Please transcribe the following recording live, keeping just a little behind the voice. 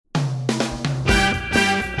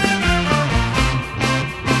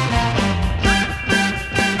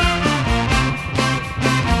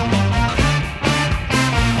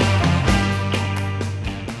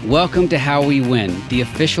welcome to How We Win, the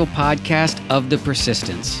official podcast of The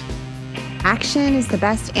Persistence. Action is the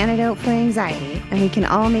best antidote for anxiety, and we can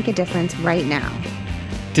all make a difference right now.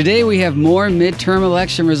 Today we have more midterm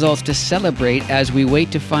election results to celebrate as we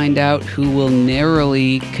wait to find out who will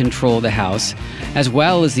narrowly control the House, as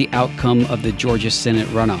well as the outcome of the Georgia Senate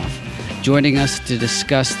runoff. Joining us to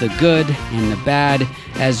discuss the good and the bad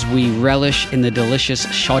as we relish in the delicious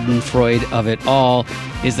schadenfreude of it all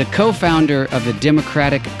is the co-founder of the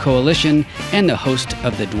Democratic Coalition and the host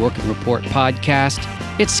of the Dworkin Report podcast.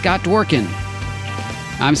 It's Scott Dworkin.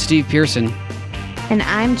 I'm Steve Pearson. And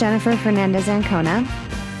I'm Jennifer Fernandez-Ancona.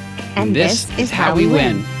 And this is How We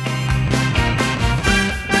Win.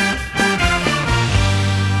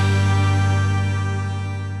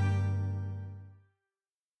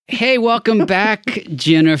 Hey, welcome back,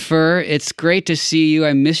 Jennifer. It's great to see you.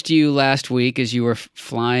 I missed you last week as you were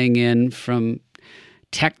flying in from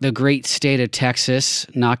the great state of Texas,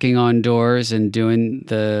 knocking on doors and doing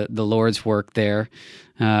the Lord's work there.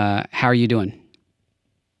 How are you doing?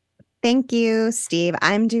 Thank you, Steve.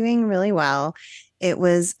 I'm doing really well. It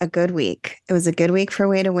was a good week. It was a good week for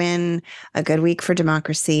Way to Win, a good week for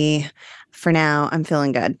democracy. For now, I'm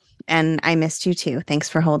feeling good. And I missed you too. Thanks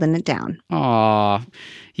for holding it down. Aw.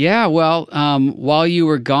 Yeah, well, while you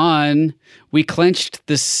were gone, we clinched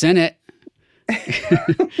the Senate.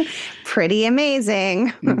 Pretty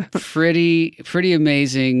amazing. Pretty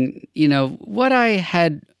amazing. You know, what I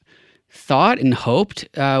had thought and hoped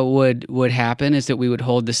would happen is that we would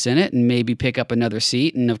hold the Senate and maybe pick up another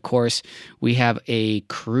seat. And of course, we have a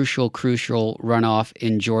crucial runoff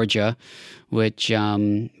in Georgia, which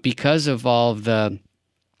because of all of the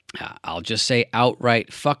I'll just say outright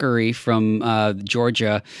fuckery from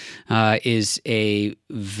Georgia is a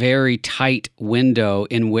very tight window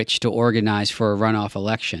in which to organize for a runoff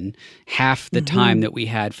election, half the time that we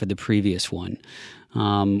had for the previous one,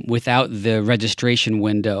 without the registration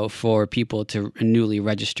window for people to newly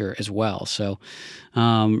register as well. So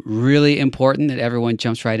really important that everyone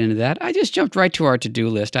jumps right into that. I just jumped right to our to-do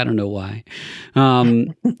list. I don't know why.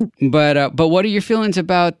 But what are your feelings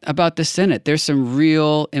about the Senate? There's some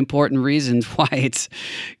real important reasons why it's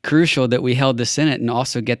crucial that we held the Senate and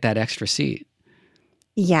also get that extra seat.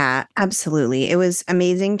 Yeah, absolutely. It was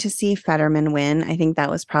amazing to see Fetterman win. I think that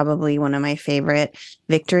was probably one of my favorite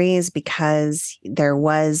victories because there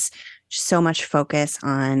was so much focus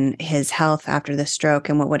on his health after the stroke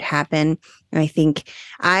and what would happen. And I think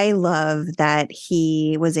I love that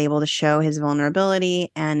he was able to show his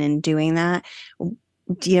vulnerability, and in doing that,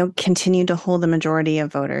 continued to hold the majority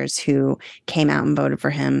of voters who came out and voted for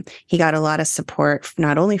him. He got a lot of support,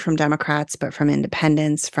 not only from Democrats, but from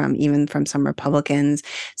independents, even from some Republicans.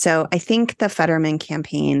 So I think the Fetterman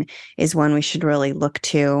campaign is one we should really look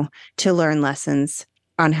to learn lessons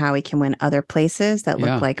on how we can win other places that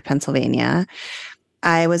look like Pennsylvania.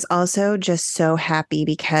 I was also just so happy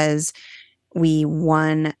because we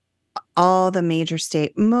won most of the major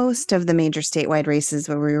statewide races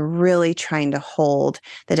where we were really trying to hold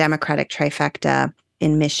the Democratic trifecta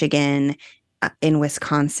in Michigan, in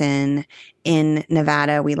Wisconsin, in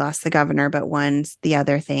Nevada. We lost the governor, but won the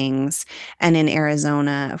other things. And in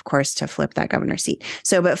Arizona, of course, to flip that governor seat.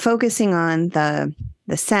 So, but focusing on the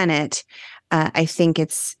Senate, I think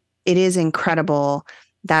it is incredible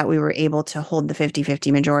that we were able to hold the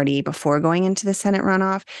 50-50 majority before going into the Senate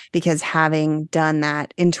runoff, because having done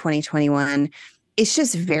that in 2021, it's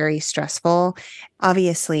just very stressful.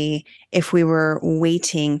 Obviously, if we were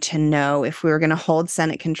waiting to know if we were going to hold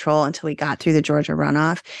Senate control until we got through the Georgia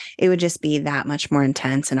runoff, it would just be that much more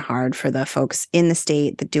intense and hard for the folks in the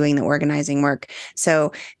state that doing the organizing work.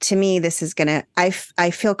 So to me, this is I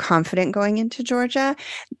feel confident going into Georgia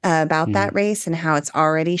about that race and how it's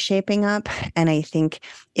already shaping up. And I think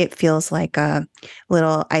it feels like a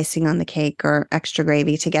little icing on the cake or extra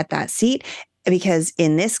gravy to get that seat. Because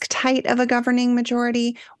in this tight of a governing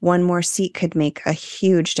majority, one more seat could make a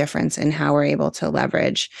huge difference in how we're able to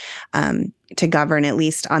leverage to govern, at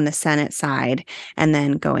least on the Senate side, and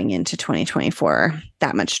then going into 2024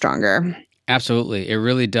 that much stronger. Absolutely. It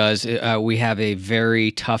really does. We have a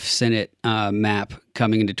very tough Senate map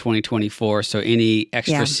coming into 2024, so any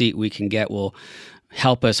extra seat we can get will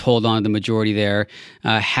help us hold on to the majority there.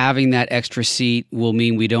 Having that extra seat will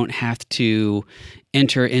mean we don't have to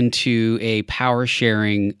enter into a power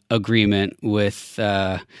sharing agreement with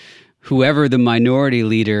whoever the minority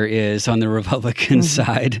leader is on the Republican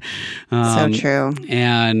side. So true.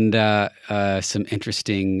 And some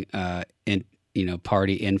interesting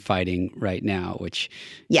party infighting right now, which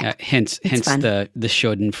hence the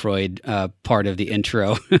Schadenfreude part of the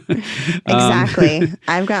intro. Exactly.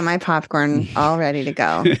 I've got my popcorn all ready to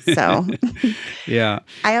go. So Yeah.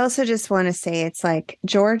 I also just want to say it's like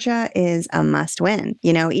Georgia is a must win,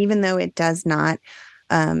 you know, even though it does not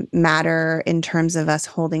matter in terms of us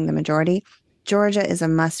holding the majority. Georgia is a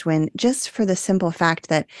must win just for the simple fact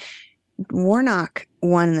that Warnock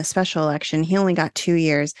won the special election. He only got 2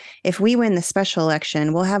 years. If we win the special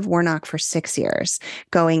election, we'll have Warnock for 6 years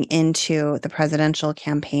going into the presidential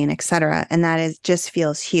campaign, et cetera. And that is just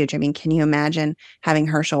feels huge. I mean, can you imagine having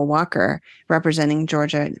Herschel Walker representing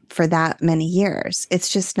Georgia for that many years? It's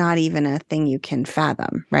just not even a thing you can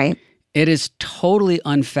fathom, right? It is totally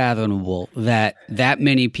unfathomable that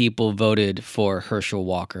many people voted for Herschel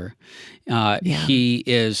Walker. Yeah. He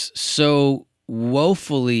is so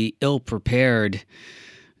woefully ill-prepared,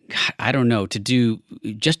 I don't know, to do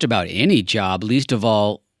just about any job, least of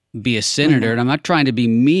all be a senator. And I'm not trying to be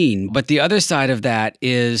mean, but the other side of that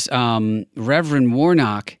is Reverend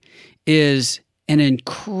Warnock is an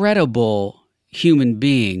incredible human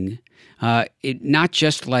being. Not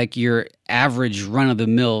just like your average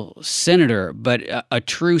run-of-the-mill senator, but a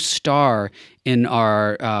true star in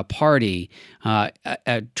our party,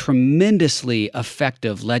 a tremendously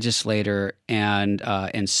effective legislator and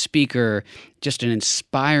speaker, just an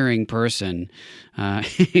inspiring person.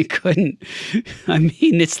 He couldn't. I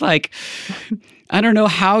mean, it's like I don't know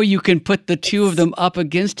how you can put the two of them up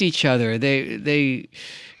against each other.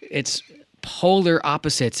 It's polar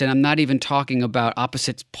opposites, and I'm not even talking about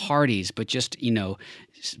opposites parties, but just, you know,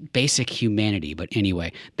 basic humanity. But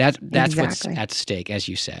anyway, that's exactly what's at stake, as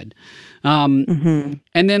you said. And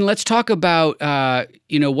then let's talk about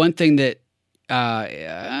one thing that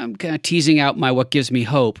I'm kind of teasing out what gives me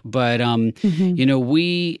hope, but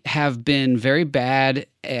we have been very bad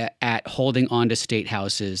at holding on to state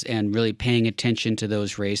houses and really paying attention to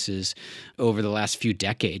those races over the last few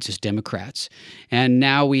decades as Democrats. And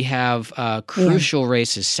now we have crucial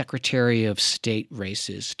races, Secretary of State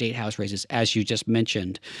races, state house races, as you just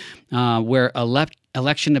mentioned, where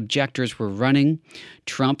election objectors were running,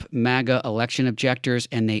 Trump MAGA election objectors,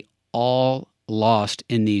 and they all lost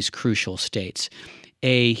in these crucial states.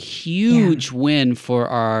 A huge win for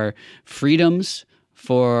our freedoms,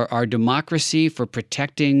 for our democracy, for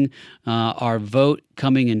protecting our vote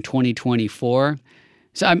coming in 2024.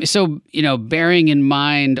 So bearing in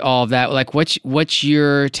mind all of that, like what's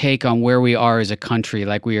your take on where we are as a country?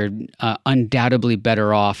 Like we are undoubtedly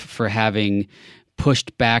better off for having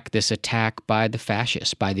pushed back this attack by the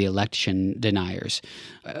fascists, by the election deniers.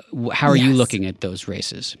 How are you looking at those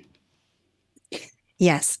races?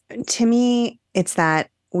 Yes. To me, it's that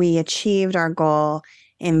we achieved our goal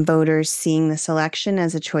in voters seeing this election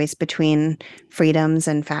as a choice between freedoms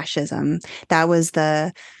and fascism. That was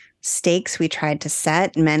the stakes we tried to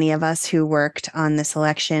set. Many of us who worked on this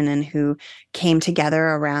election and who came together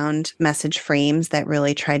around message frames that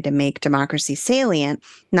really tried to make democracy salient,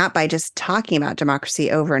 not by just talking about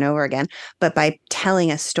democracy over and over again, but by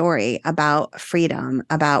telling a story about freedom,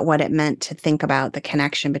 about what it meant to think about the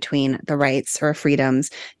connection between the rights or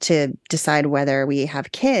freedoms to decide whether we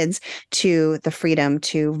have kids, to the freedom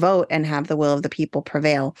to vote and have the will of the people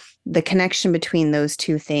prevail. The connection between those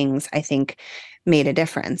two things, I think, made a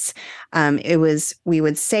difference. We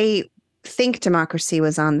would think democracy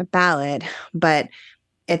was on the ballot, but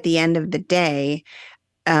at the end of the day,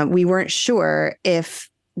 we weren't sure if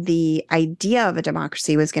the idea of a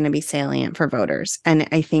democracy was going to be salient for voters. And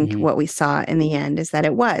I think what we saw in the end is that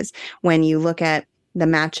it was. When you look at the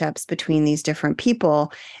matchups between these different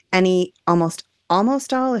people, almost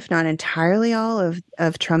all, if not entirely all,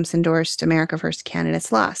 of Trump's endorsed America First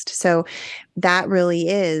candidates lost. So that really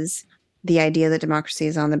is the idea that democracy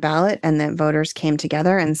is on the ballot and that voters came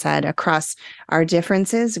together and said, across our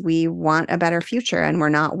differences, we want a better future. And we're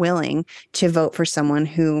not willing to vote for someone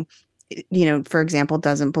who, for example,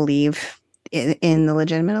 doesn't believe in the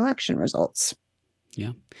legitimate election results.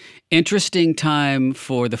 Yeah. Interesting time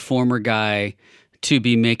for the former guy to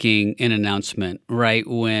be making an announcement, right?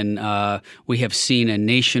 When we have seen a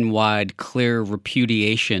nationwide clear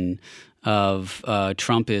repudiation of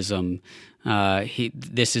Trumpism.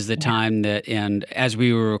 This is the time that, and as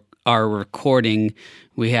we are recording,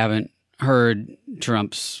 we haven't heard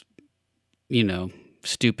Trump's,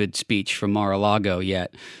 stupid speech from Mar-a-Lago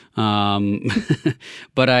yet. But I'm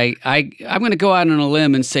going to go out on a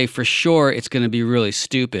limb and say for sure it's going to be really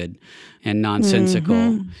stupid and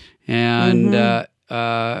nonsensical. And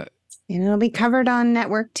it'll be covered on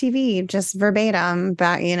network TV, just verbatim,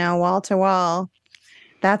 about wall to wall.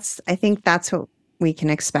 I think that's what we can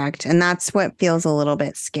expect. And that's what feels a little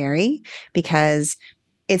bit scary, because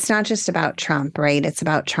it's not just about Trump, right? It's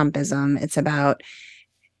about Trumpism. It's about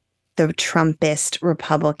the Trumpist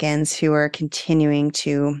Republicans who are continuing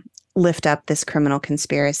to lift up this criminal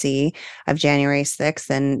conspiracy of January 6th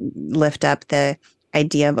and lift up the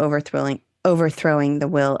idea of overthrowing the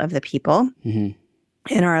will of the people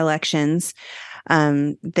in our elections.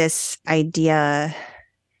 This idea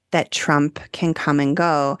that Trump can come and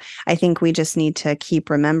go, I think we just need to keep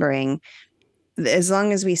remembering, as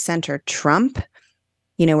long as we center Trump,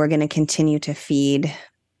 we're going to continue to feed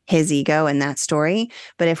his ego in that story.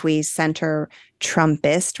 But if we center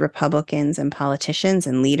Trumpist Republicans and politicians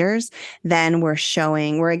and leaders, then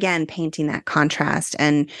we're again painting that contrast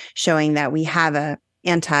and showing that we have a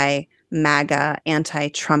anti-MAGA,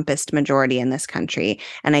 anti-Trumpist majority in this country.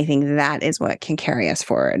 And I think that is what can carry us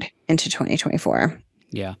forward into 2024.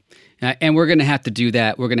 Yeah. And we're going to have to do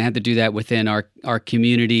that. We're going to have to do that within our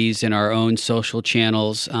communities and our own social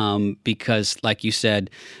channels because, like you said,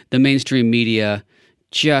 the mainstream media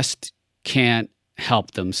just can't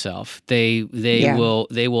help themselves. They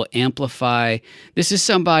will amplify. This is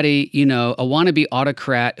somebody, a wannabe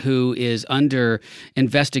autocrat who is under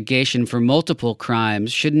investigation for multiple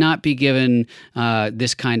crimes should not be given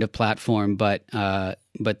this kind of platform, but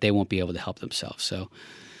they won't be able to help themselves. So,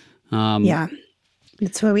 yeah.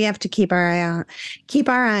 That's why we have to keep our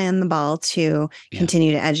eye on the ball to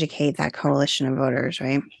continue to educate that coalition of voters,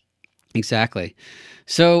 right? Exactly.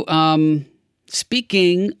 So,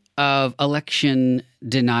 speaking of election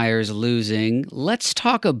deniers losing, let's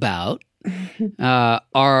talk about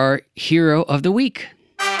our hero of the week.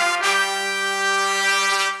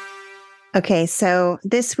 Okay, so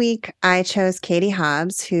this week I chose Katie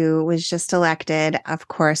Hobbs, who was just elected, of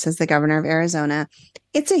course, as the governor of Arizona.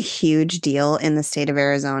 It's a huge deal in the state of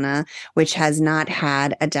Arizona, which has not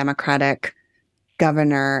had a Democratic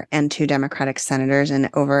governor and 2 Democratic senators in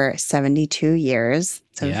over 72 years.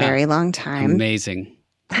 It's a very long time. Amazing.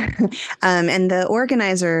 And the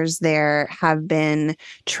organizers there have been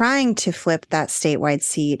trying to flip that statewide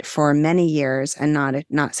seat for many years and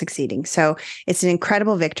not succeeding. So it's an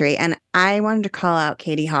incredible victory. And I wanted to call out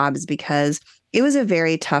Katie Hobbs because it was a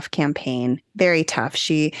very tough campaign, very tough.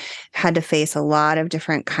 She had to face a lot of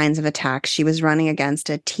different kinds of attacks. She was running against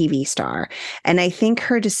a TV star. And I think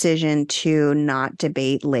her decision to not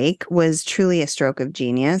debate Lake was truly a stroke of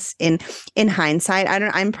genius. In hindsight,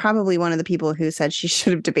 I'm probably one of the people who said she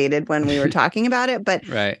should have debated when we were talking about it. But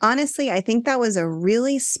honestly, I think that was a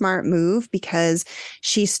really smart move because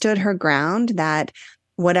she stood her ground that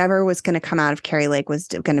whatever was going to come out of Kari Lake was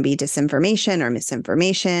going to be disinformation or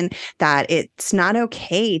misinformation, that it's not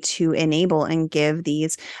okay to enable and give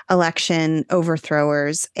these election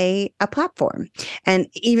overthrowers a platform, and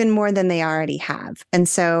even more than they already have. And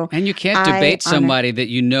you can't debate somebody that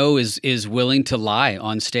is willing to lie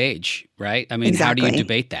on stage, right? I mean, exactly. How do you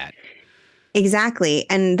debate that? Exactly.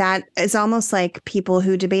 And that is almost like people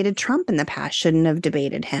who debated Trump in the past shouldn't have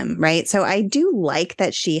debated him, right? So I do like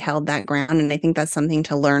that she held that ground. And I think that's something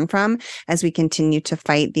to learn from as we continue to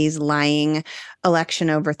fight these lying election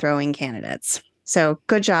overthrowing candidates. So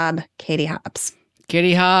good job, Katie Hobbs.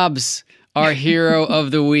 Katie Hobbs, our hero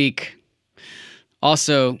of the week.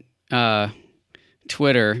 Also,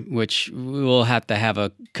 Twitter, which we'll have to have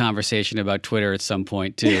a conversation about Twitter at some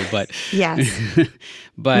point too. But yes,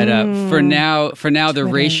 but for now, the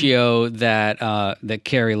ratio that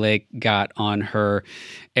Kari Lake got on her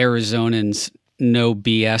Arizonans no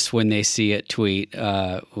BS when they see it tweet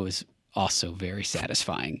was also very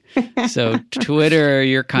satisfying. So Twitter,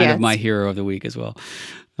 you're kind of my hero of the week as well.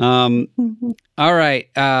 All right,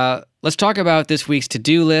 let's talk about this week's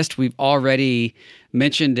to-do list. We've already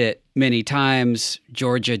mentioned it many times.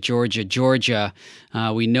 Georgia.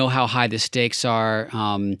 We know how high the stakes are.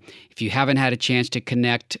 If you haven't had a chance to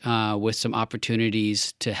connect with some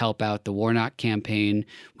opportunities to help out the Warnock campaign,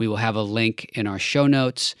 we will have a link in our show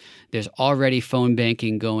notes. There's already phone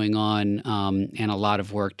banking going on and a lot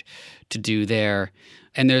of work to do there.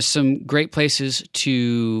 And there's some great places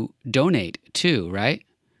to donate too, right?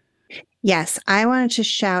 Yes, I wanted to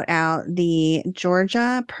shout out the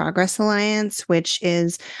Georgia Progress Alliance, which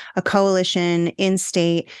is a coalition in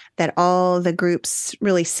state that all the groups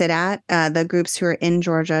really sit at. The groups who are in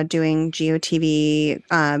Georgia doing GOTV,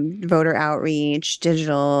 voter outreach,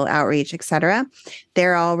 digital outreach, etc.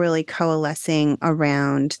 They're all really coalescing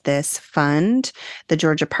around this fund, the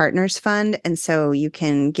Georgia Partners Fund. And so you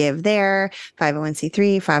can give there,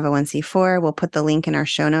 501c3, 501c4. We'll put the link in our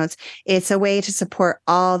show notes. It's a way to support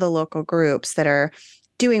all the local groups that are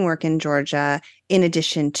doing work in Georgia in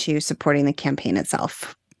addition to supporting the campaign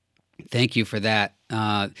itself. Thank you for that.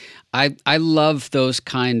 I love those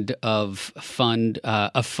kind of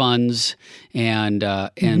funds and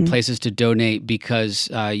Hmm. places to donate because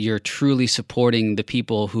you're truly supporting the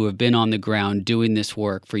people who have been on the ground doing this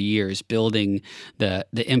work for years, building the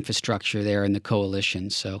infrastructure there in the coalition.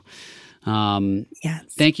 So Yes.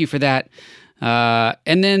 thank you for that.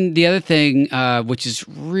 And then the other thing, which is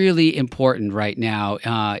really important right now,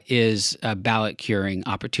 is ballot curing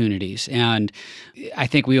opportunities. And I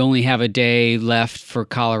think we only have a day left for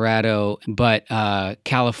Colorado, but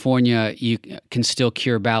California, you can still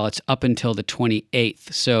cure ballots up until the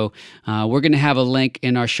 28th. So we're going to have a link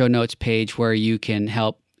in our show notes page where you can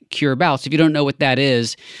help cure ballots. If you don't know what that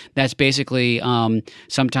is, that's basically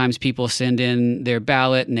sometimes people send in their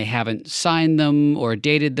ballot and they haven't signed them or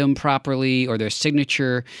dated them properly, or their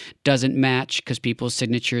signature doesn't match because people's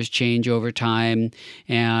signatures change over time,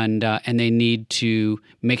 and they need to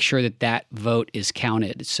make sure that that vote is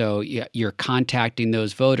counted. So you're contacting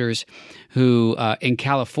those voters who in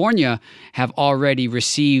California have already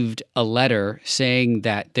received a letter saying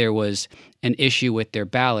that there was an issue with their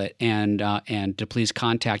ballot, and to please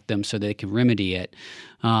contact them so they can remedy it.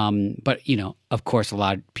 But of course, a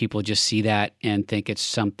lot of people just see that and think it's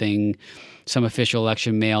some official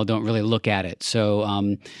election mail. Don't really look at it.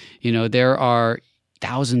 So there are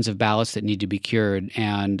thousands of ballots that need to be cured,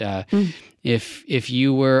 and Mm. if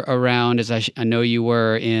you were around, as I know you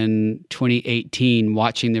were in 2018,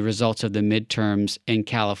 watching the results of the midterms in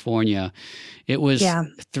California, it was Yeah.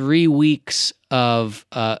 3 weeks of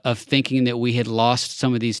thinking that we had lost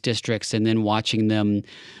some of these districts, and then watching them,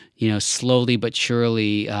 slowly but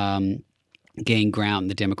surely gain ground.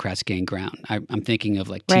 The Democrats gain ground. I'm thinking of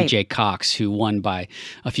like Right. T.J. Cox, who won by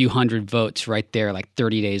a few hundred votes right there, like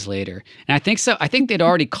 30 days later. And I think so. I think they'd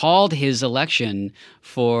already called his election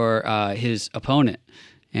for his opponent,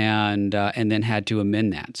 and then had to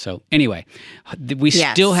amend that. So anyway, we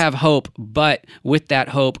still Yes. have hope, but with that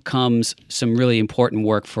hope comes some really important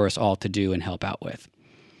work for us all to do and help out with.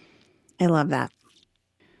 I love that.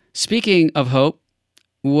 Speaking of hope,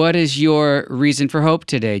 what is your reason for hope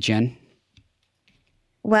today, Jen?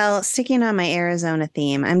 Well, sticking on my Arizona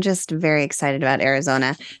theme, I'm just very excited about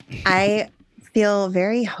Arizona. I feel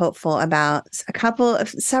very hopeful about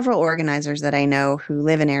several organizers that I know who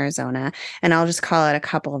live in Arizona, and I'll just call out a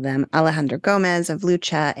couple of them: Alejandro Gomez of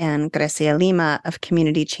Lucha and Gracia Lima of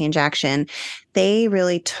Community Change Action. They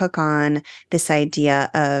really took on this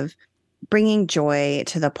idea of bringing joy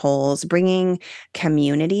to the polls, bringing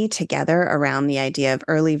community together around the idea of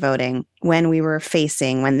early voting when they were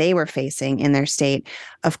facing in their state,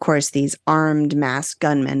 of course, these armed mass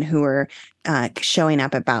gunmen who were showing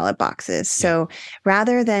up at ballot boxes. Yeah. So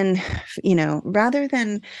rather than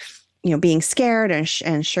being scared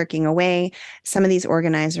and shirking away, some of these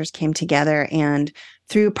organizers came together, and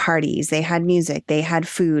through parties, they had music, they had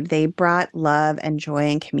food, they brought love and joy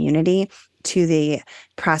and community to the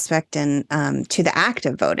prospect and to the act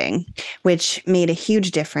of voting, which made a huge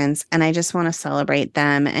difference. And I just want to celebrate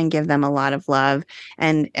them and give them a lot of love.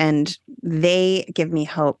 And they give me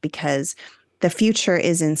hope, because the future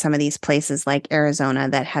is in some of these places like Arizona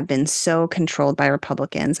that have been so controlled by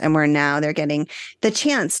Republicans, and where now they're getting the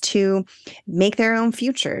chance to make their own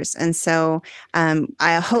futures. And so I'm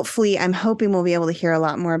hoping we'll be able to hear a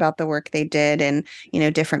lot more about the work they did, and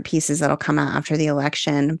different pieces that'll come out after the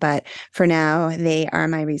election. But for now, they are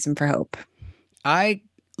my reason for hope. I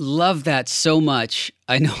love that so much.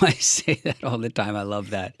 I know I say that all the time. I love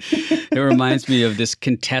that. It reminds me of this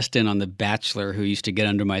contestant on The Bachelor who used to get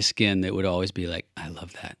under my skin that would always be like, I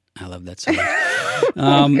love that. I love that so much.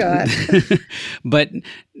 Oh, God. But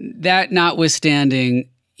that notwithstanding,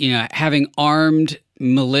 having armed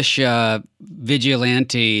militia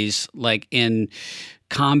vigilantes like in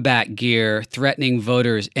combat gear threatening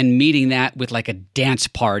voters and meeting that with like a dance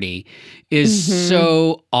party is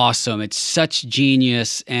so awesome. It's such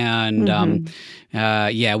genius. And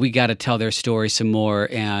we got to tell their story some more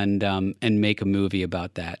and make a movie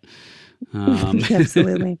about that.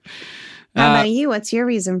 Absolutely. How about you? What's your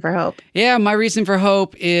reason for hope? Yeah, my reason for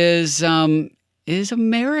hope is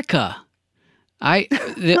America.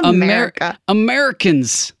 America.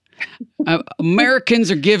 Americans.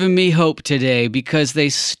 Americans are giving me hope today because they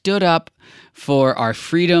stood up for our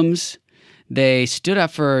freedoms. They stood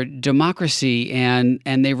up for democracy, and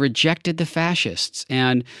they rejected the fascists.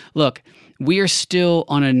 And look, we are still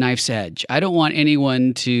on a knife's edge. I don't want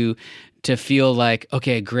anyone to feel like,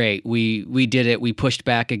 okay, great, we did it. We pushed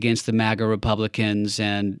back against the MAGA Republicans,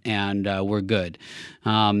 and we're good.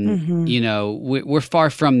 We're far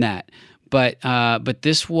from that. But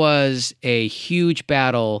this was a huge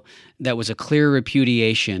battle that was a clear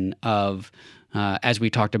repudiation of as we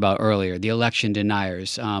talked about earlier, the election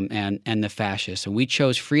deniers and the fascists. And we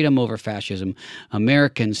chose freedom over fascism.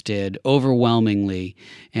 Americans did overwhelmingly,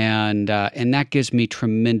 and that gives me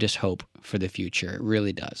tremendous hope for the future. It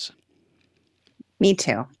really does. Me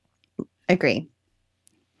too. Agree.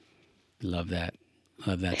 Love that.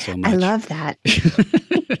 Love that so much. I love that.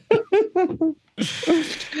 The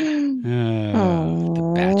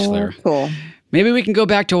Bachelor. Cool. Maybe we can go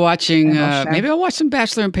back to watching. Maybe I'll watch some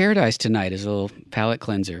Bachelor in Paradise tonight as a little palate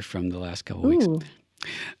cleanser from the last couple weeks.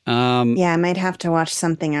 Yeah, I might have to watch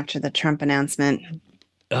something after the Trump announcement.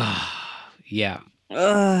 Yeah.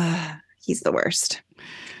 He's the worst.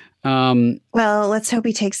 Well, let's hope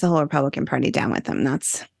he takes the whole Republican Party down with him.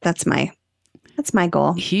 That's my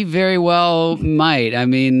goal. He very well might. I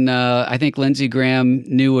mean, I think Lindsey Graham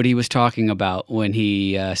knew what he was talking about when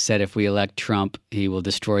he said if we elect Trump, he will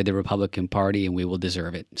destroy the Republican Party and we will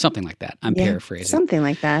deserve it. Something like that. I'm paraphrasing. Something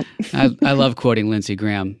like that. I love quoting Lindsey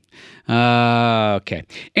Graham. Okay.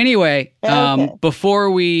 Anyway, before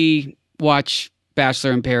we watch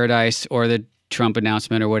Bachelor in Paradise or the Trump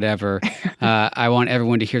announcement or whatever, I want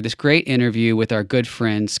everyone to hear this great interview with our good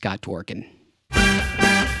friend, Scott Dworkin.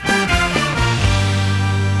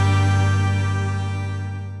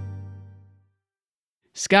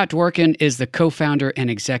 Scott Dworkin is the co-founder and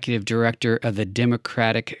executive director of the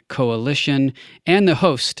Democratic Coalition and the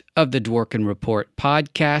host of the Dworkin Report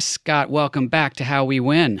podcast. Scott, welcome back to How We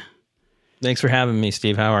Win. Thanks for having me,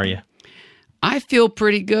 Steve. How are you? I feel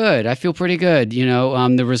pretty good. You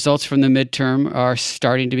know, the results from the midterm are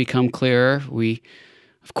starting to become clearer. We,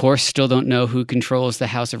 of course, still don't know who controls the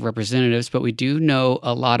House of Representatives, but we do know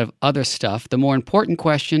a lot of other stuff. The more important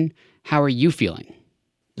question, how are you feeling?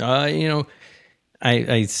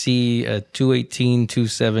 I see a 218,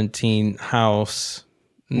 217 House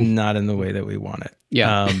not in the way that we want it.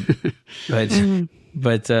 Yeah.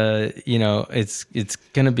 But it's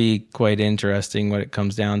going to be quite interesting what it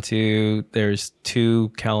comes down to. There's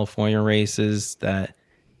 2 California races that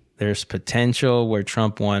there's potential where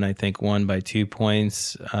Trump won by 2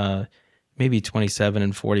 points, maybe 27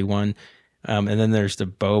 and 41. And then there's the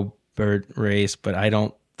Boebert race, but I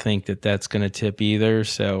don't think that that's going to tip either.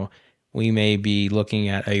 So we may be looking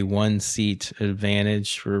at a 1-seat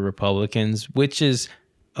advantage for Republicans, which is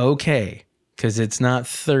okay because it's not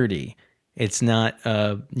 30. It's not,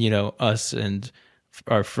 us and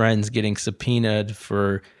our friends getting subpoenaed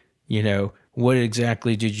for, what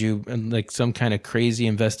exactly did you, like some kind of crazy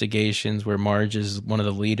investigations where Marge is one of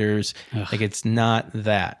the leaders. Ugh. Like it's not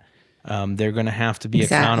that. They're going to have to be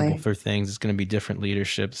accountable for things. It's going to be different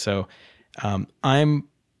leadership. So I'm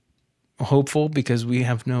hopeful because we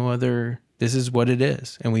have no other, this is what it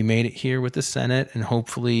is. And we made it here with the Senate, and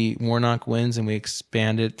hopefully Warnock wins and we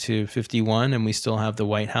expand it to 51 and we still have the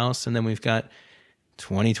White House, and then we've got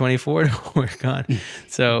 2024 to work on.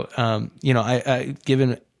 So, I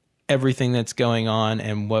given everything that's going on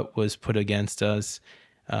and what was put against us,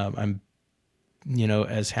 I'm,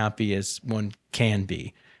 as happy as one can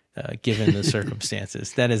be, given the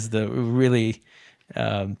circumstances. That is the really,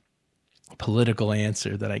 political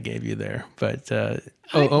answer that I gave you there, but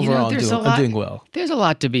overall, I'm doing well. There's a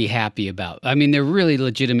lot to be happy about. I mean, there really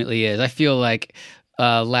legitimately is. I feel like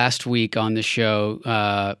last week on the show,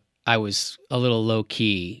 I was a little low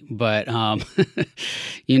key, but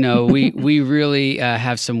we really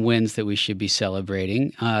have some wins that we should be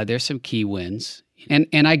celebrating. There's some key wins, and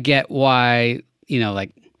I get why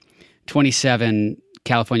like 27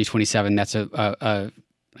 California 27. That's a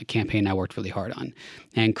campaign I worked really hard on,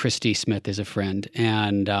 and Christy Smith is a friend.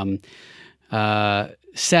 And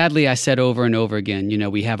sadly, I said over and over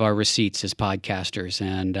again, we have our receipts as podcasters,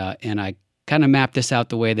 and I kind of mapped this out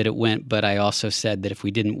the way that it went. But I also said that if we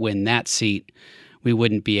didn't win that seat, we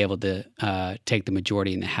wouldn't be able to take the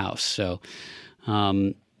majority in the House. So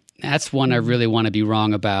that's one I really want to be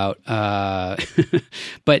wrong about.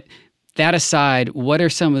 But that aside, what are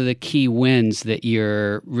some of the key wins that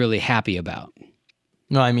you're really happy about?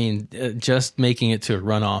 No, I mean, just making it to a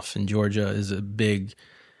runoff in Georgia is a big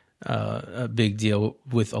deal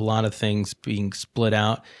with a lot of things being split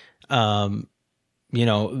out.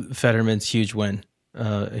 Fetterman's huge win,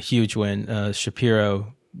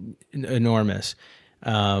 Shapiro, enormous.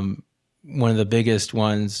 One of the biggest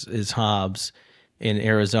ones is Hobbs in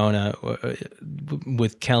Arizona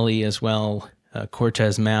with Kelly as well,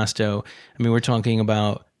 Cortez Masto. I mean, we're talking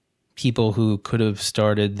about people who could have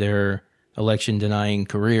started their election denying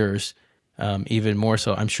careers, even more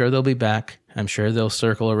so. I'm sure they'll be back. I'm sure they'll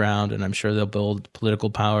circle around, and I'm sure they'll build political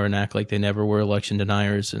power and act like they never were election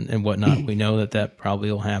deniers and whatnot. We know that probably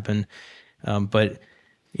will happen. But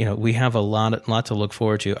we have a lot to look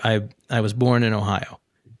forward to. I was born in Ohio.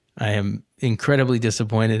 I am incredibly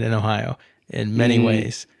disappointed in Ohio in many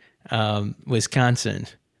ways. Wisconsin,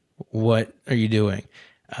 what are you doing?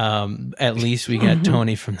 At least we got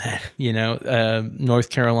Tony from that, North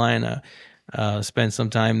Carolina, spent some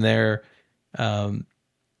time there.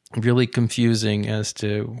 Really confusing as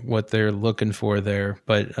to what they're looking for there.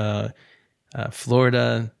 But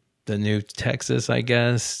Florida, the new Texas, I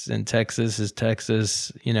guess, and Texas is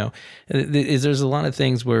Texas, there's a lot of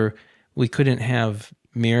things where we couldn't have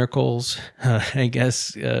miracles, I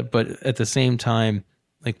guess, but at the same time,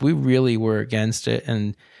 like we really were against it.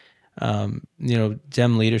 And,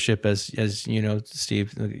 Dem leadership, as you know,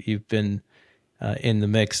 Steve, you've been in the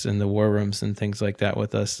mix in the war rooms and things like that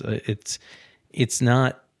with us. It's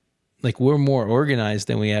not like we're more organized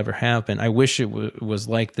than we ever have been. I wish it was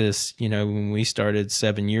like this, when we started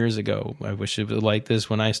 7 years ago. I wish it was like this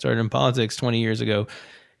when I started in politics 20 years ago.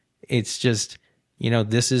 It's just,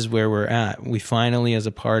 this is where we're at. We finally, as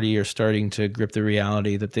a party, are starting to grip the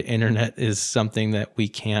reality that the internet is something that we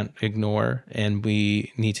can't ignore, and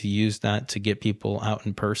we need to use that to get people out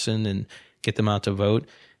in person and get them out to vote.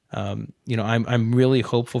 I'm really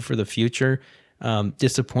hopeful for the future.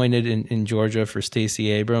 Disappointed in Georgia for Stacey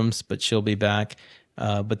Abrams, but she'll be back.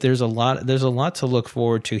 But there's a lot to look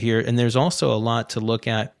forward to here. And there's also a lot to look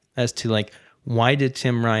at as to like, why did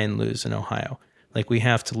Tim Ryan lose in Ohio? Like we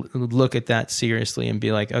have to look at that seriously and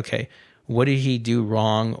be like, okay, what did he do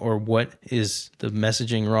wrong, or what is the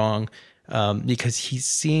messaging wrong? Because he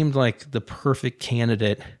seemed like the perfect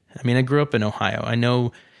candidate. I mean, I grew up in Ohio. I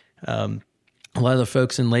know, a lot of the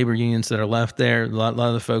folks in labor unions that are left there, a lot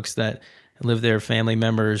of the folks that live there, family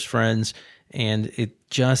members, friends, and it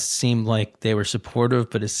just seemed like they were supportive,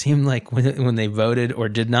 but it seemed like when they voted or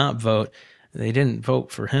did not vote, they didn't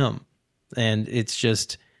vote for him. And it's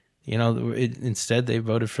just, instead they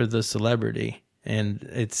voted for the celebrity, and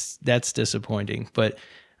that's disappointing. But,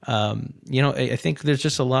 I think there's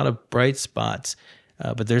just a lot of bright spots,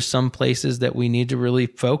 but there's some places that we need to really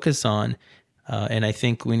focus on. And I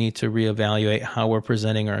think we need to reevaluate how we're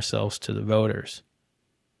presenting ourselves to the voters.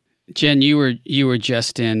 Jen, you were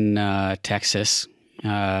just in Texas,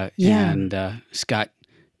 and Scott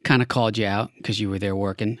kind of called you out because you were there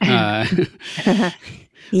working.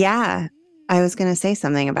 Yeah, I was going to say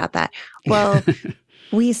something about that. Well,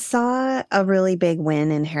 we saw a really big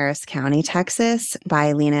win in Harris County, Texas,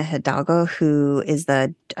 by Lena Hidalgo, who is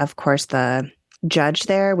of course, the judge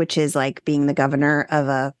there, which is like being the governor of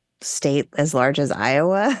a state as large as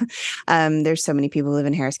Iowa. There's so many people who live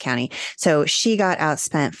in Harris County. So she got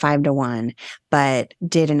outspent 5-1, but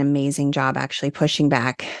did an amazing job actually pushing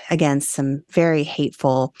back against some very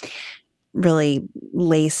hateful, really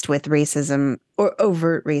laced with racism or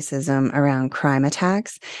overt racism around crime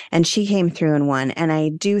attacks. And she came through and won. And I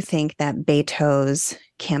do think that Beto's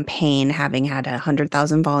campaign, having had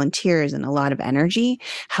 100,000 volunteers and a lot of energy,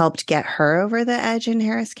 helped get her over the edge in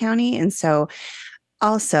Harris County. And so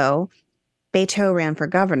also, Beto ran for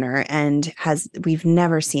governor, and we've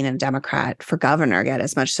never seen a Democrat for governor get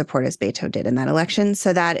as much support as Beto did in that election.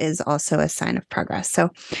 So that is also a sign of progress. So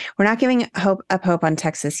we're not giving hope on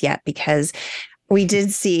Texas yet, because we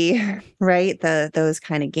did see, right, those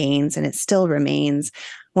kind of gains, and it still remains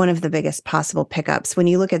one of the biggest possible pickups. When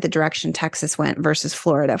you look at the direction Texas went versus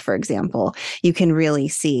Florida, for example, you can really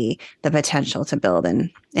see the potential to build in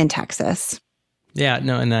Texas. Yeah,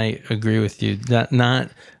 no, and I agree with you. That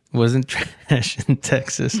wasn't trash in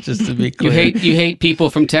Texas, just to be clear. You hate people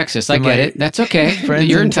from Texas. I get it. That's okay.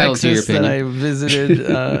 You're entitled to your opinion. That I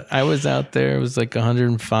visited, I was out there. It was like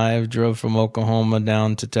 105. Drove from Oklahoma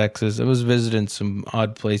down to Texas. I was visiting some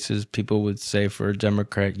odd places, people would say, for a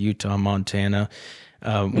Democrat: Utah, Montana,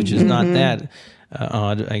 which is not that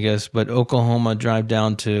odd, I guess. But Oklahoma, drive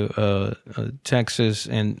down to Texas,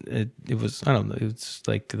 and it was, I don't know, it's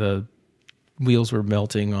like the wheels were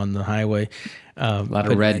melting on the highway. A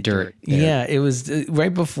lot of red dirt. Yeah, it was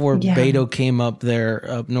right before Beto came up there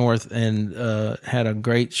up north and had a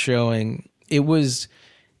great showing. It was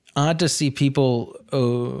odd to see people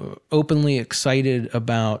openly excited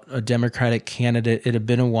about a Democratic candidate. It had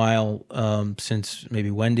been a while since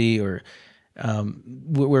maybe Wendy or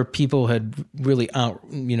where people had really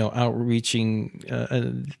outreaching.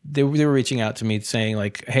 They were reaching out to me saying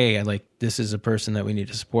like, "Hey, this is a person that we need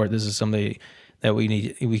to support. This is somebody that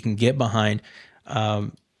we can get behind."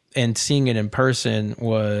 And seeing it in person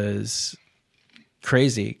was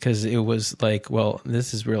crazy, because it was like, well,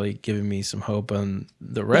 this is really giving me some hope on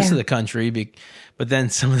the rest of the country. But then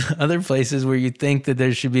some of the other places where you think that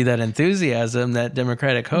there should be that enthusiasm, that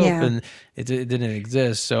Democratic hope, and it didn't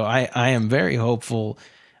exist. So I am very hopeful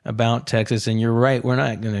about Texas. And you're right, we're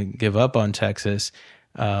not going to give up on Texas.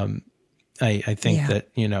 I think that,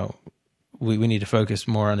 we need to focus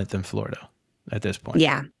more on it than Florida at this point.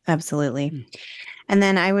 Yeah, absolutely. And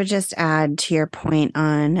then I would just add to your point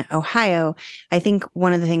on Ohio, I think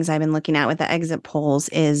one of the things I've been looking at with the exit polls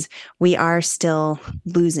is we are still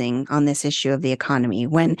losing on this issue of the economy.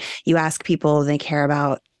 When you ask people, they care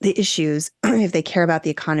about the issues, if they care about the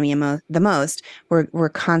economy the most, we're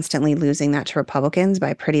constantly losing that to Republicans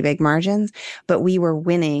by pretty big margins. But we were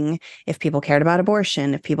winning if people cared about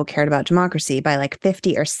abortion, if people cared about democracy by like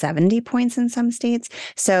 50 or 70 points in some states.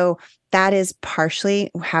 So that is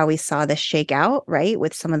partially how we saw this shake out, right?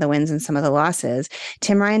 With some of the wins and some of the losses.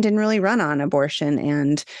 Tim Ryan didn't really run on abortion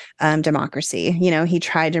and democracy. He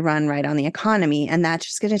tried to run right on the economy, and that's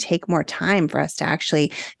just going to take more time for us to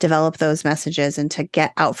actually develop those messages and to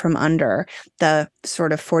get out from under the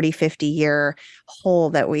sort of 40, 50-year hole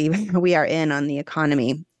that we are in on the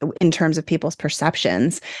economy in terms of people's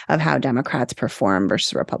perceptions of how Democrats perform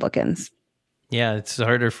versus Republicans. Yeah, it's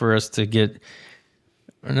harder for us to get...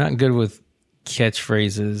 We're not good with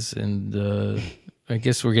catchphrases, and I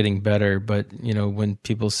guess we're getting better. But, when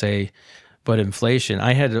people say, but inflation,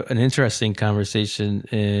 I had an interesting conversation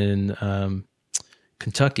in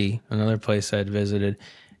Kentucky, another place I'd visited,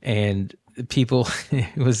 and people,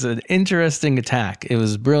 it was an interesting attack. It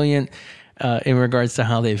was brilliant in regards to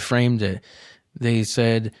how they framed it. They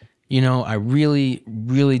said, I really,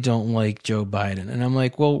 really don't like Joe Biden. And I'm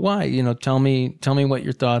like, well, why? Tell me what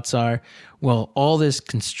your thoughts are. Well, all this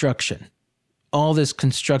construction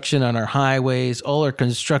on our highways, all our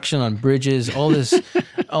construction on bridges, all this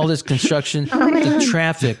construction, the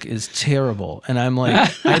traffic is terrible. And I'm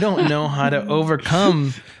like, I don't know how to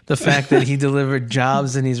overcome the fact that he delivered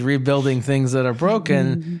jobs and he's rebuilding things that are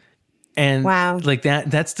broken. And wow. Like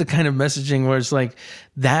that's the kind of messaging where it's like,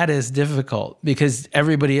 that is difficult because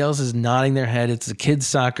everybody else is nodding their head. It's a kid's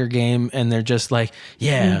soccer game. And they're just like,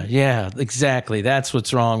 yeah, exactly. That's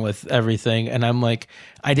what's wrong with everything. And I'm like,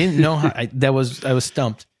 I didn't know how I was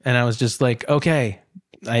stumped. And I was just like, okay,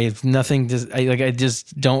 I have nothing I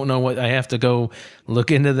just don't know what I have to go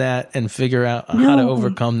look into that and figure out how to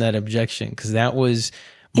overcome that objection. Cause that was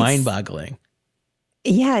mind boggling.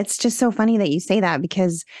 Yeah, it's just so funny that you say that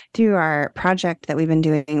because through our project that we've been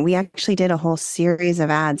doing, we actually did a whole series of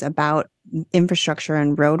ads about infrastructure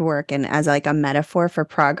and road work and as like a metaphor for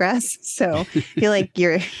progress. So I feel like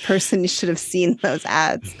your person should have seen those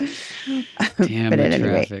ads. Damn, but at any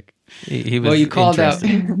rate. Well, you called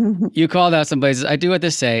out some places. I do have to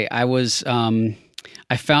say, I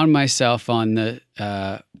found myself on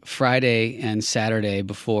the Friday and Saturday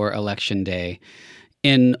before Election Day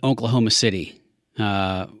in Oklahoma City.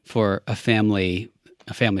 For a family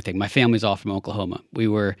thing. My family's all from Oklahoma. We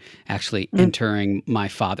were actually interring my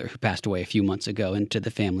father, who passed away a few months ago, into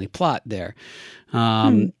the family plot there.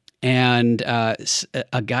 And a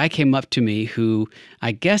guy came up to me who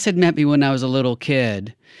I guess had met me when I was a little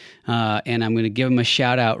kid. And I'm going to give him a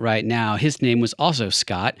shout out right now. His name was also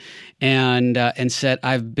Scott, and said,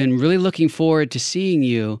 "I've been really looking forward to seeing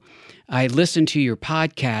you. I listen to your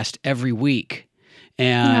podcast every week."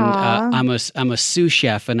 And I'm a sous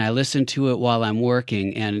chef, and I listen to it while I'm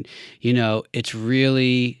working. And it's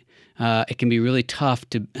really it can be really tough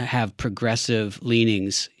to have progressive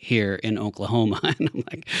leanings here in Oklahoma. And I'm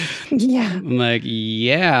like,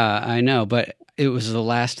 yeah, I know, but it was the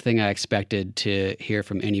last thing I expected to hear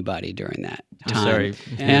from anybody during that time. I'm sorry,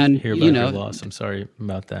 and hear about your loss. I'm sorry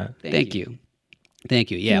about that. Thank you.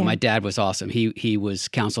 Yeah, my dad was awesome. He was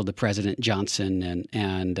counsel to President Johnson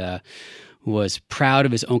and was proud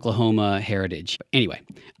of his Oklahoma heritage. Anyway,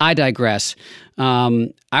 I digress.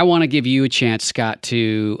 I want to give you a chance, Scott,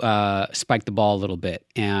 to spike the ball a little bit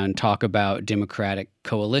and talk about Democratic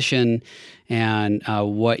coalition and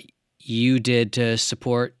what you did to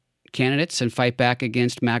support candidates and fight back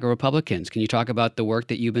against MAGA Republicans. Can you talk about the work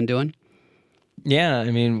that you've been doing? Yeah, I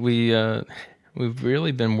mean, we've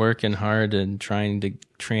really been working hard and trying to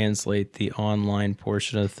translate the online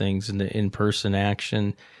portion of things into in-person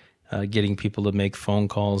action, getting people to make phone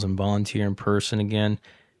calls and volunteer in person again.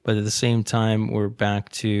 But at the same time, we're back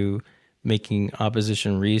to making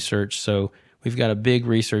opposition research. So we've got a big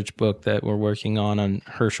research book that we're working on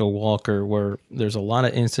Herschel Walker, where there's a lot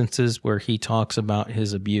of instances where he talks about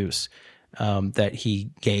his abuse that he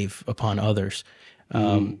gave upon others.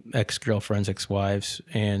 Ex-girlfriends, ex-wives,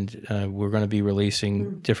 and we're going to be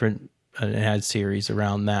releasing different ad series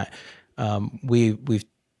around that. We've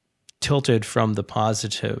tilted from the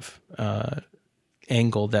positive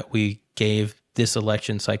angle that we gave this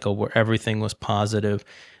election cycle, where everything was positive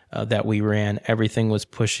that we ran. Everything was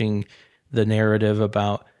pushing the narrative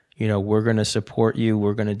about, we're going to support you,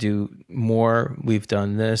 we're going to do more, we've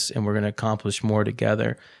done this, and we're going to accomplish more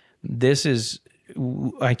together. This is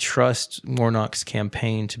I trust Warnock's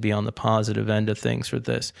campaign to be on the positive end of things for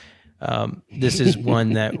this. This is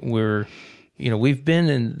one that we've been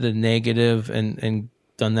in the negative and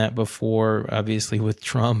done that before, obviously with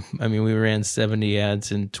Trump. I mean, we ran 70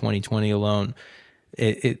 ads in 2020 alone.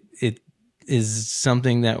 It is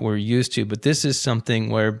something that we're used to, but this is something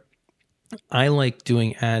where I like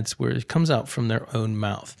doing ads where it comes out from their own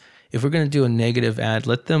mouth. If we're going to do a negative ad,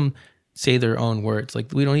 let them say their own words.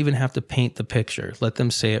 Like, we don't even have to paint the picture. Let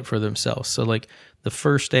them say it for themselves. So like the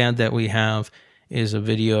first ad that we have is a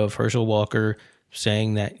video of Herschel Walker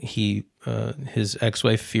saying that his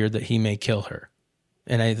ex-wife feared that he may kill her.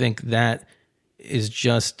 And I think that is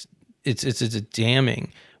just, it's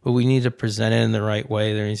damning, but we need to present it in the right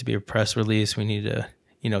way. There needs to be a press release. We need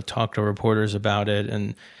to, talk to reporters about it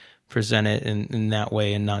and present it in that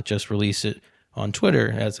way, and not just release it on Twitter,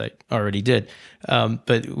 as I already did.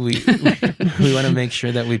 But we want to make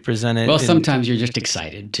sure that we present it. Well, sometimes you're just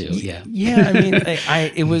excited too. Yeah. Yeah. I mean,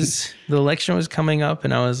 the election was coming up,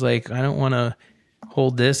 and I was like, I don't want to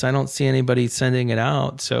hold this. I don't see anybody sending it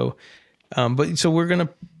out. So, so we're going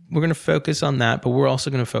to focus on that, but we're also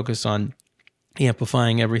going to focus on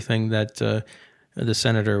amplifying everything that the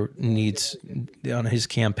senator needs on his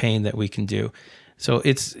campaign that we can do. So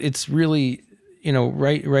it's really,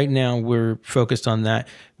 right now we're focused on that.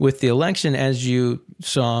 With the election, as you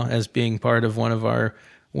saw, as being part of one of our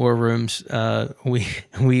war rooms,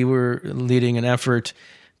 we were leading an effort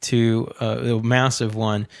to a massive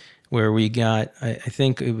one where we got, I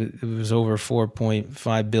think it was over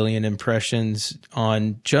 4.5 billion impressions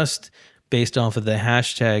on just based off of the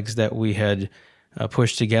hashtags that we had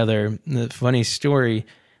pushed together. The funny story,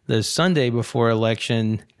 the Sunday before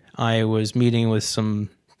election, I was meeting with some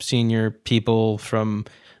senior people from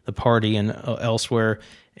the party and elsewhere,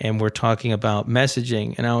 and we're talking about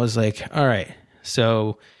messaging. And I was like, all right,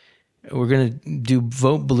 so we're going to do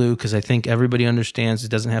vote blue because I think everybody understands it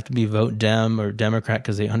doesn't have to be vote Dem or Democrat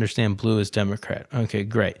because they understand blue is Democrat. Okay,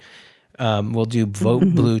 great. We'll do vote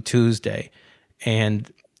blue Tuesday.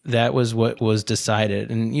 And that was what was decided.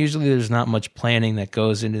 And usually there's not much planning that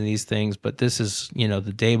goes into these things, but this is,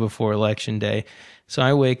 the day before election day. So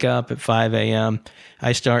I wake up at 5 a.m.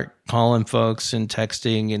 I start calling folks and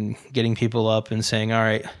texting and getting people up and saying, all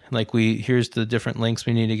right, like here's the different links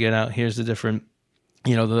we need to get out. Here's the different,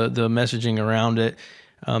 the messaging around it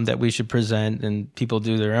that we should present, and people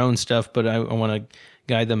do their own stuff. But I want to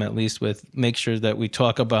guide them at least with make sure that we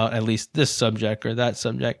talk about at least this subject or that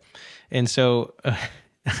subject. And so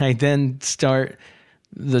I then start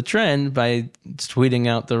the trend by tweeting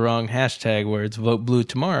out the wrong hashtag where it's vote blue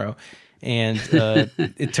tomorrow. And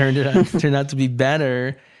it turned out to be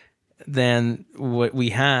better than what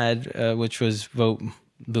we had, which was vote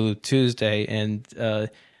blue Tuesday. And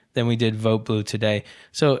then we did vote blue today.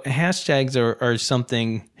 So hashtags are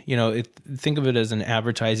something, think of it as an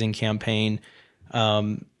advertising campaign,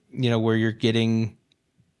 where you're getting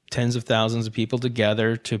tens of thousands of people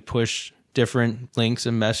together to push different links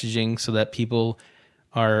and messaging so that people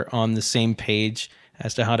are on the same page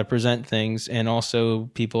as to how to present things. And also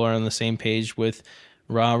people are on the same page with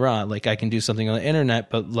like I can do something on the internet,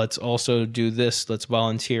 but let's also do this. Let's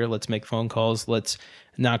volunteer. Let's make phone calls. Let's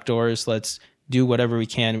knock doors. Let's do whatever we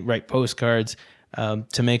can, write postcards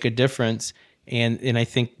to make a difference. And I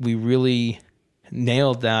think we really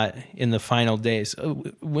nailed that in the final days.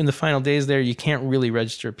 When the final days there, you can't really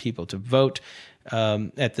register people to vote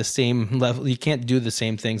at the same level. You can't do the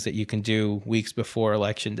same things that you can do weeks before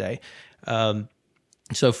election day.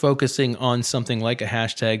 So focusing on something like a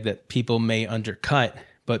hashtag that people may undercut,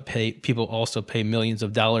 but people also pay millions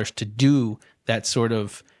of dollars to do that sort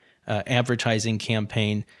of advertising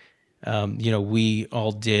campaign. We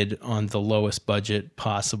all did on the lowest budget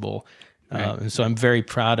possible. Right. And so I'm very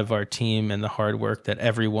proud of our team and the hard work that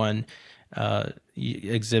everyone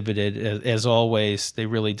exhibited. As always, they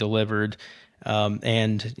really delivered.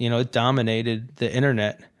 And it dominated the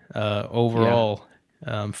internet overall.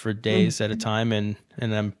 For days at a time, and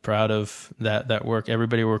I'm proud of that work.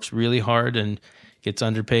 Everybody works really hard and gets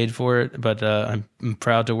underpaid for it, but I'm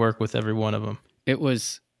proud to work with every one of them. It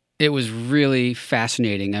was really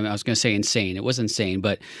fascinating. I was going to say insane. It was insane,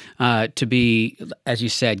 but to be, as you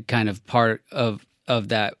said, kind of part of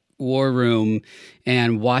that war room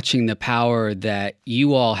and watching the power that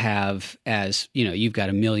you all have as, you've got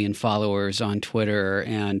 1 million followers on Twitter,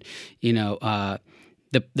 and,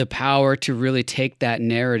 the power to really take that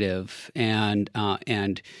narrative and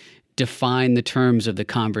define the terms of the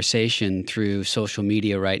conversation through social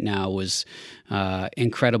media right now was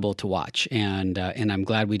incredible to watch, and I'm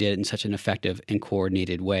glad we did it in such an effective and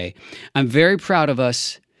coordinated way. I'm very proud of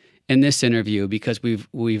us, in this interview because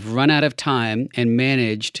we've run out of time and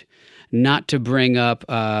managed not to bring up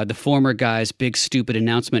the former guy's big stupid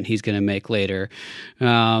announcement he's going to make later.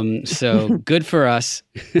 So good for us.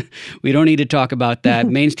 We don't need to talk about that.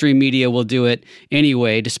 Mainstream media will do it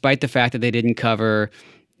anyway, despite the fact that they didn't cover,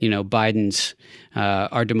 Biden's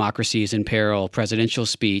 "Our Democracy is in Peril" presidential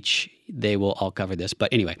speech. They will all cover this.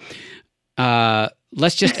 But anyway,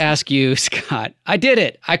 let's just ask you, Scott. I did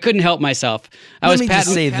it. I couldn't help myself. I was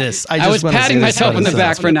patting myself on the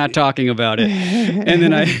back for not talking about it, and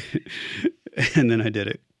then I did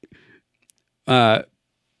it. All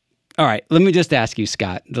right. Let me just ask you,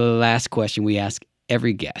 Scott. The last question we ask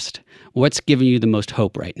every guest: what's giving you the most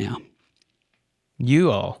hope right now? You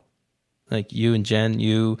all, like you and Jen,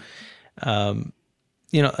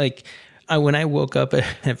 when I woke up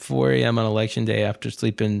at 4 a.m. on election day after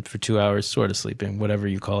sleeping for 2 hours, sort of sleeping, whatever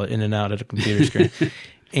you call it, in and out at a computer screen.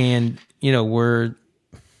 And,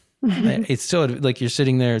 it's still like you're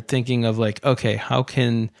sitting there thinking of like, okay, how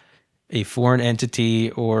can a foreign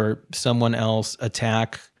entity or someone else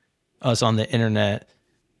attack us on the internet?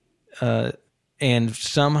 And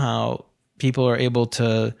somehow people are able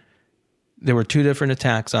to, there were 2 different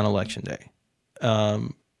attacks on election day.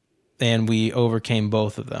 And we overcame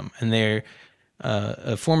both of them. And they're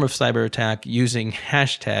a form of cyber attack using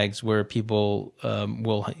hashtags where people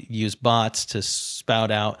will use bots to spout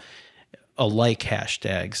out a like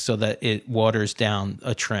hashtag so that it waters down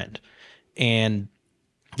a trend. And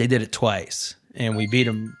they did it twice. And we beat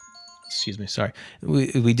them. Excuse me, sorry.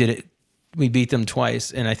 We did it. We beat them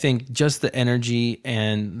twice. And I think just the energy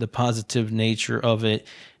and the positive nature of it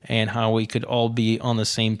and how we could all be on the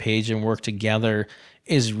same page and work together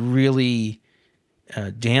is really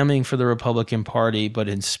damning for the Republican Party, but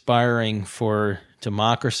inspiring for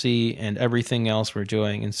democracy and everything else we're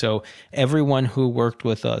doing. And so everyone who worked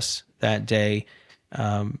with us that day,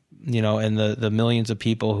 and the millions of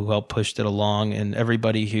people who helped push it along, and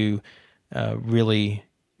everybody who really,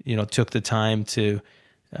 took the time to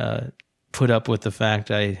put up with the fact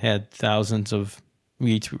I had thousands of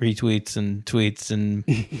retweets and tweets and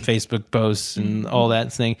Facebook posts and all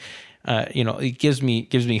that thing. It gives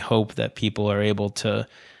me hope that people are able to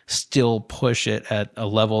still push it at a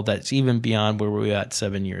level that's even beyond where we were at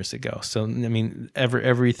 7 years ago. So, I mean,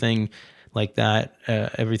 everything like that,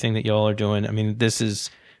 everything that y'all are doing, I mean, this is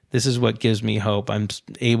what gives me hope. I'm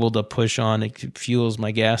able to push on. It fuels my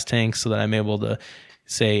gas tank so that I'm able to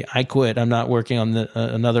say, I quit. I'm not working on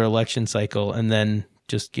another election cycle, and then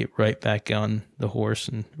just get right back on the horse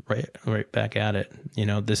and right back at it.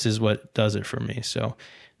 This is what does it for me. So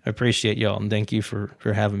I appreciate y'all, and thank you for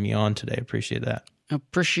having me on today. I appreciate that.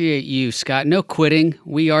 Appreciate you, Scott. No quitting.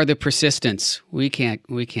 We are the persistence. We can't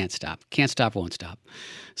stop. Can't stop, won't stop.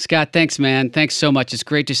 Scott, thanks, man. Thanks so much. It's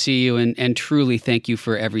great to see you, and truly thank you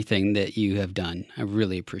for everything that you have done. I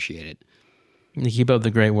really appreciate it. Keep up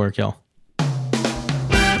the great work, y'all.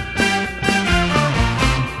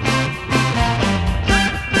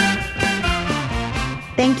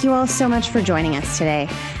 Thank you all so much for joining us today.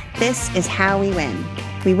 This is how we win.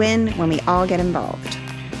 We win when we all get involved.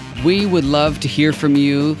 We would love to hear from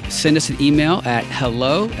you. Send us an email at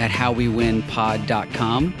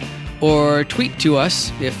hello@howwewinpod.com or tweet to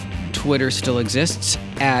us if Twitter still exists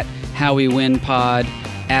at howwewinpod,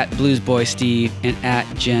 at bluesboysteve, and at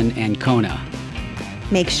Jen Ancona.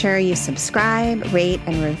 Make sure you subscribe, rate,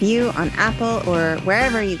 and review on Apple or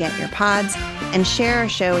wherever you get your pods, and share our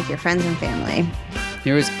show with your friends and family.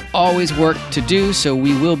 There is always work to do, so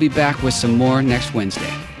we will be back with some more next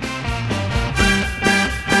Wednesday.